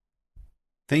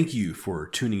Thank you for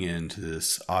tuning in to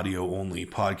this audio-only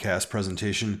podcast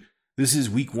presentation. This is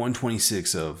week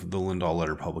 126 of the Lindahl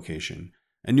Letter publication.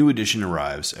 A new edition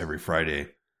arrives every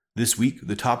Friday. This week,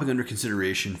 the topic under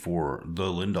consideration for the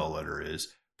Lindahl Letter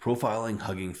is profiling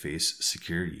Hugging Face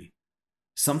security.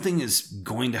 Something is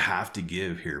going to have to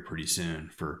give here pretty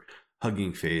soon for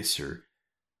Hugging Face, or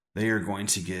they are going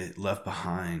to get left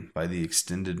behind by the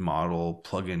extended model,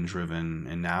 plugin driven,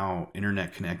 and now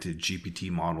internet connected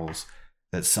GPT models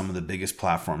that some of the biggest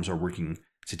platforms are working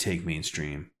to take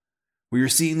mainstream. We are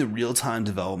seeing the real-time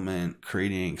development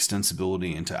creating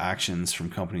extensibility into actions from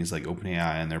companies like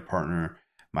OpenAI and their partner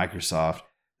Microsoft.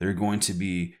 They're going to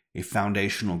be a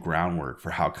foundational groundwork for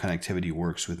how connectivity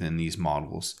works within these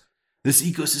models. This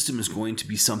ecosystem is going to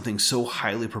be something so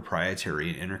highly proprietary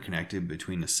and interconnected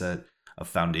between a set of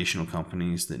foundational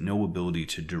companies that no ability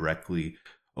to directly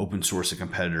open source a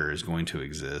competitor is going to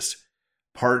exist.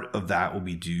 Part of that will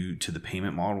be due to the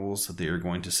payment models that they are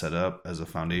going to set up as a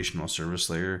foundational service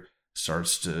layer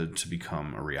starts to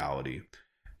become a reality.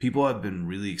 People have been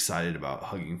really excited about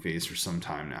Hugging Face for some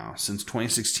time now. Since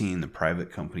 2016, the private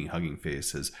company Hugging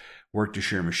Face has worked to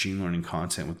share machine learning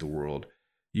content with the world.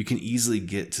 You can easily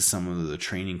get to some of the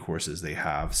training courses they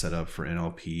have set up for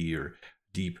NLP or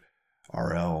Deep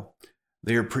RL.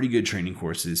 They are pretty good training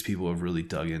courses. People have really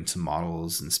dug into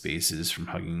models and spaces from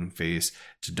Hugging Face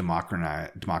to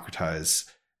democratize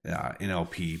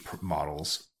NLP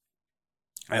models.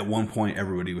 At one point,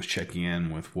 everybody was checking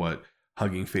in with what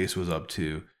Hugging Face was up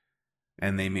to,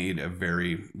 and they made a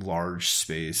very large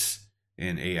space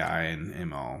in AI and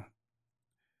ML.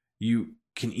 You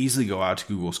can easily go out to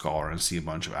Google Scholar and see a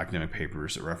bunch of academic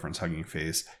papers that reference Hugging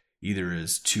Face, either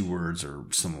as 2 words or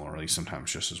similarly,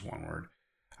 sometimes just as 1 word.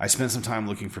 I spent some time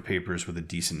looking for papers with a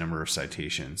decent number of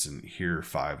citations, and here are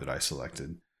 5 that I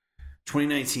selected.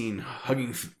 2019,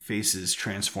 Hugging Face's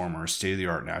Transformers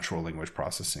State-of-the-Art Natural Language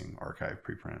Processing Archive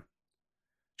preprint.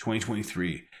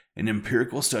 2023, an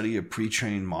empirical study of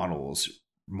pre-trained model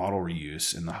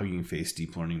reuse in the Hugging Face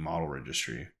Deep Learning Model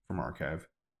Registry from Archive.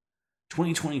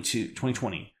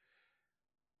 2020,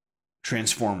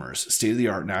 Transformers,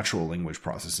 State-of-the-Art Natural Language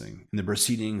Processing, in the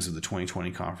proceedings of the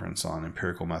 2020 Conference on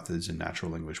Empirical Methods in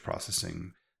Natural Language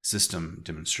Processing System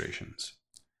Demonstrations.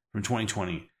 From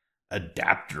 2020,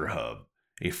 Adapter Hub,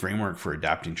 a framework for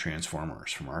adapting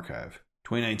transformers from Archive.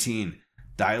 2019,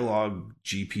 Dialogue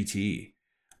GPT,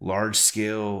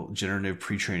 large-scale generative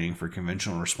pre-training for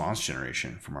conventional response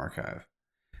generation from Archive.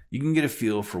 You can get a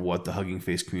feel for what the Hugging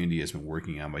Face community has been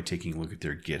working on by taking a look at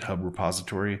their GitHub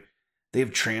repository. They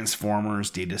have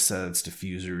transformers, datasets,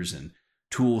 diffusers, and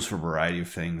tools for a variety of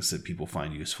things that people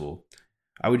find useful.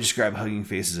 I would describe Hugging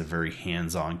Face as a very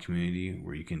hands-on community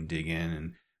where you can dig in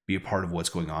and be a part of what's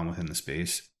going on within the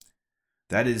space.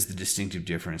 That is the distinctive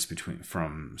difference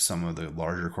from some of the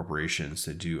larger corporations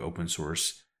that do open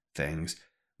source things.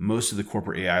 Most of the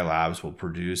corporate AI labs will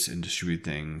produce and distribute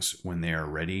things when they are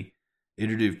ready.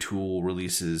 Iterative tool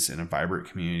releases and a vibrant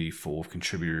community full of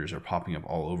contributors are popping up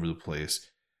all over the place.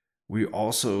 We are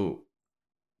also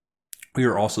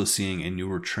seeing a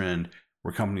newer trend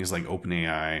where companies like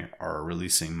OpenAI are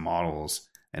releasing models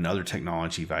and other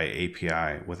technology via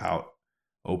API without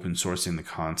open sourcing the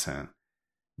content.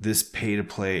 This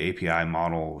pay-to-play API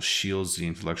model shields the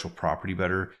intellectual property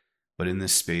better, but in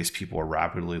this space, people are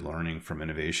rapidly learning from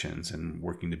innovations and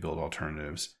working to build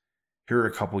alternatives. Here are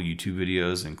a couple YouTube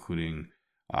videos, including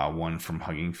one from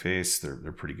Hugging Face.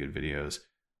 They're pretty good videos.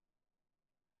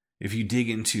 If you dig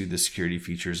into the security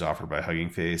features offered by Hugging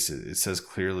Face, it says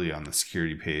clearly on the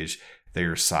security page they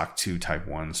are SOC 2 Type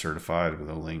 1 certified with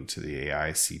a link to the AI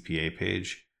CPA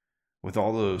page. With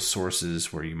all those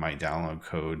sources where you might download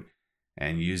code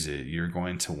and use it, you're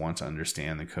going to want to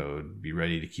understand the code, be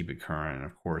ready to keep it current, and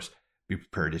of course, be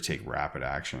prepared to take rapid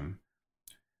action.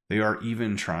 They are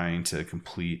even trying to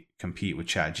compete with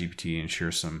ChatGPT and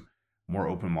share some more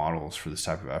open models for this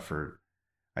type of effort.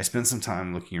 I spent some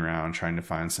time looking around trying to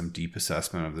find some deep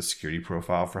assessment of the security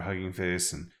profile for Hugging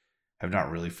Face and have not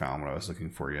really found what I was looking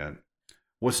for yet.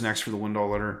 What's next for the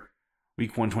Lindahl Letter?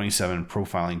 Week 127,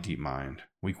 Profiling DeepMind.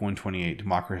 Week 128,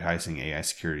 Democratizing AI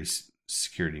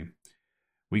Security.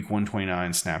 Week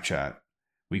 129, Snapchat.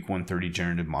 Week 130,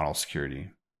 Generative Model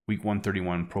Security. Week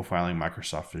 131, Profiling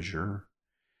Microsoft Azure.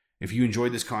 If you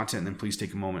enjoyed this content, then please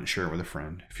take a moment and share it with a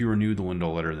friend. If you are new to the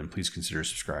Lindahl Letter, then please consider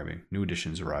subscribing. New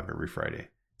editions arrive every Friday.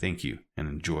 Thank you, and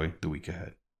enjoy the week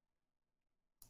ahead.